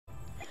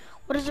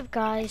What is up,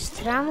 guys?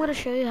 Today I'm gonna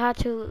show you how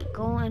to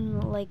go in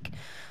like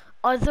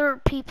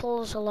other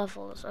people's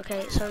levels.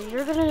 Okay, so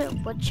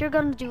what you're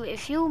gonna do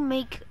if you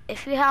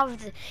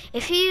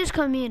use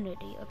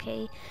community,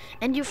 okay,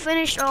 and you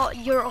finish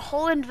your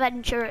whole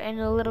adventure in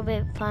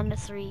LittleBigPlanet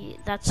 3,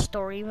 that's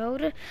story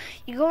mode.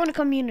 You go in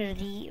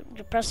community,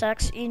 you press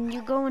X, and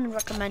you go in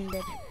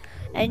recommended.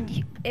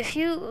 And if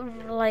you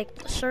like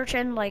search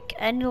in like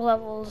any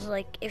levels,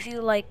 like if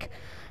you like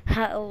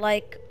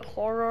like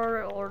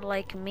horror or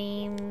like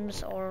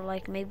memes or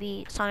like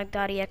maybe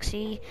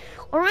Sonic.exe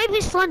or maybe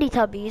Slendy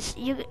Tubbies,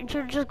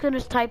 you're just gonna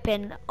type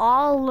in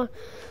all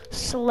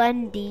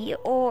Slendy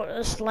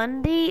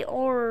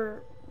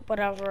or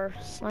whatever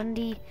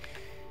Slendy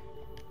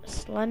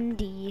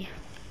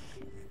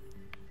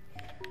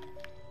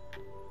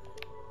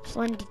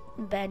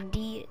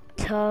Bendy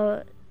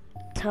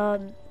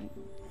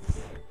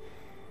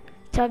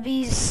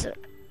Tubbies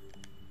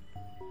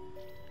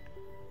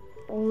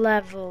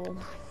level.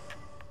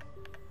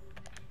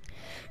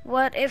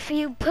 What if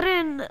you put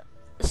in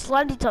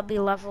Slendy Tubby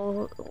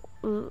level,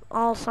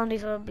 all Slendy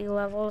Tubby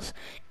levels,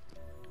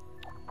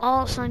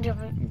 all Slendy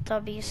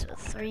Tubbies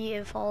 3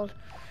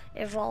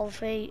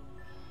 evolve 8,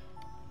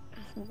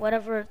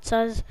 whatever it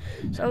says.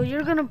 So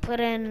you're gonna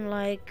put in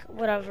like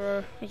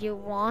whatever you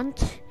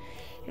want.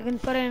 You can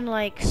put in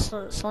like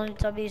Slendy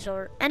Tubbies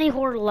or any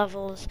horror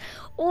levels,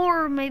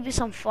 or maybe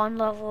some fun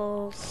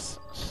levels.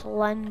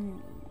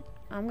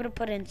 I'm gonna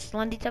put in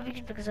Slendy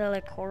Tubbies because I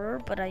like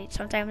horror, but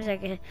sometimes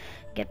I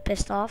get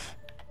pissed off.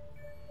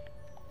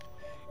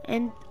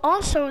 And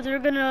also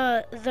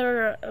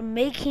they're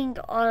making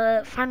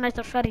a Five Nights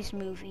at Freddy's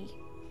movie.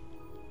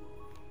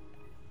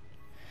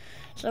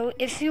 So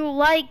if you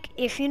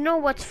know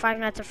what's Five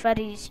Nights at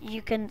Freddy's,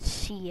 you can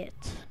see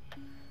it.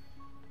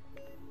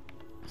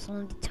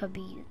 Slendy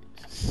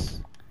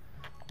Tubbies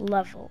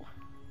level.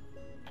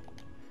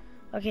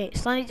 Okay,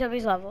 Slendy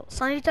Tubbies level.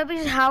 Slendy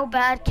Tubbies, how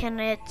bad can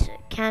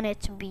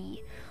it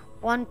be?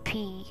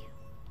 1P.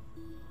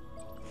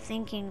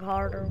 Thinking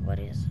harder. What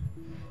does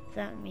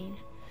that mean?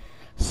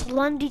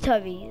 Slendy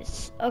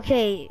Tubbies.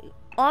 Okay,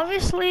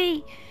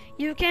 obviously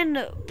you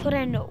can put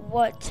in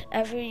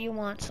whatever you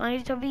want.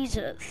 Slendy Tubbies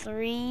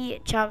 3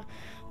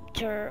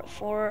 chapter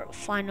 4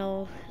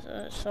 final.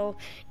 So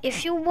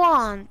if you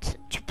want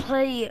to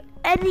play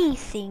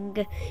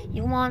anything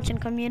you want in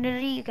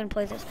community, you can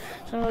play this.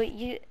 So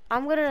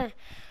I'm gonna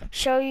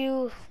show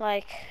you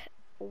like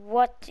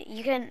what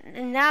you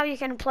can. Now you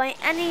can play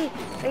any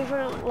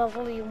favorite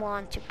level you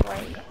want to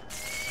play.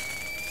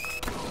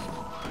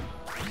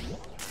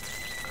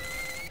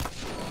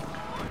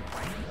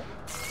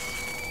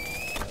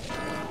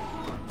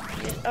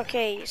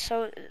 Okay,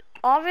 so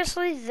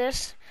obviously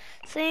this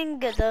thing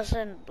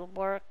doesn't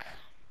work.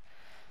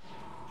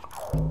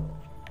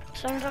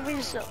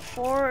 Sometimes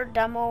for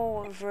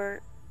demo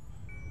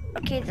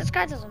okay, this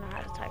guy doesn't know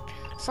how to type.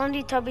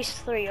 Slendy Tubbies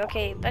 3.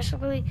 Okay,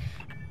 basically,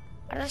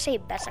 what did I say?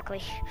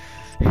 Basically,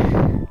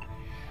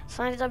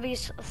 Slendy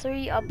Tubbies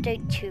 3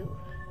 update 2.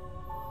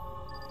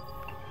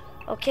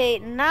 Okay,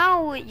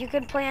 now you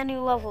can play a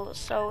new level.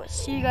 So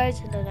see you guys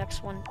in the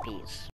next one. Peace.